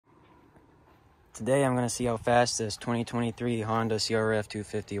Today I'm going to see how fast this 2023 Honda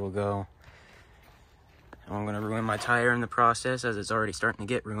Crf250 will go. I'm going to ruin my tire in the process, as it's already starting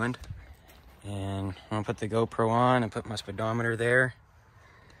to get ruined. And I'm going to put the GoPro on and put my speedometer there.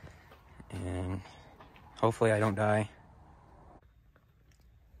 And hopefully I don't die.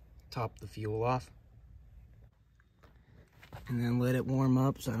 Top the fuel off. And then let it warm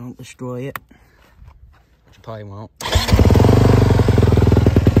up so I don't destroy it. Which I probably won't.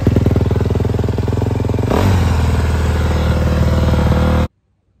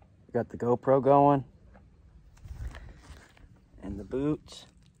 Got the GoPro going. And the boots.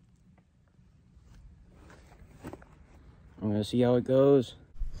 I'm gonna see how it goes.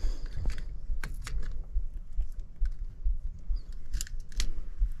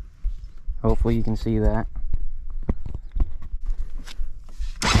 Hopefully you can see that.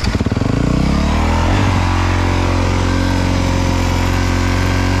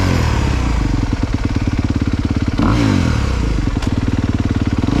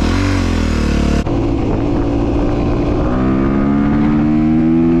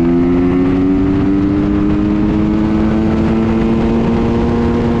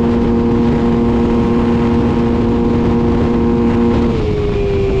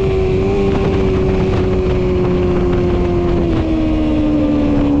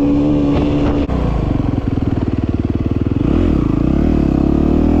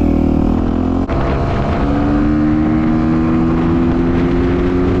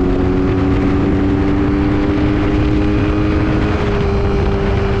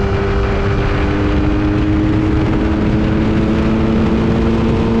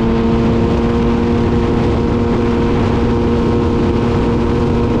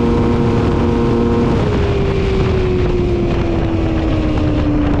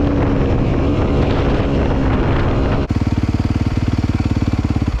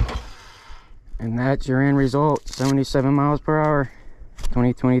 And that's your end result, 77 miles per hour,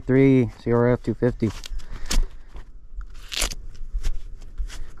 2023 Crf250.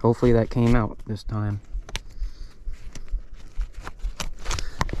 Hopefully that came out this time.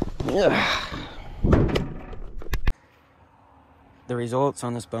 Yeah. The results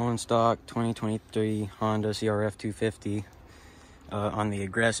on this bone stock 2023 Honda Crf250 on the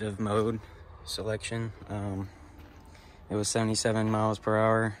aggressive mode selection. It was 77 miles per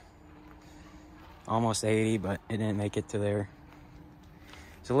hour. Almost 80, but it didn't make it to there.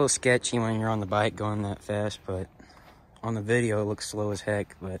 It's a little sketchy when you're on the bike going that fast, but on the video it looks slow as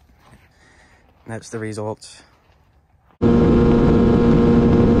heck, but that's the results.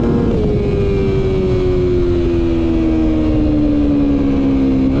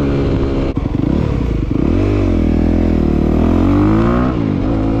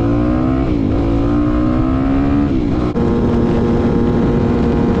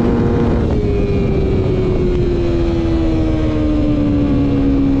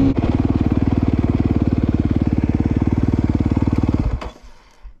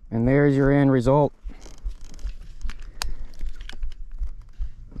 And there's your end result.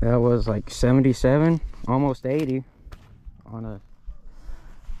 That was like 77, almost 80 on a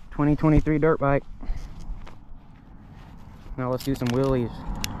 2023 dirt bike. Now let's do some wheelies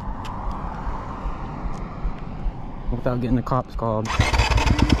without getting the cops called.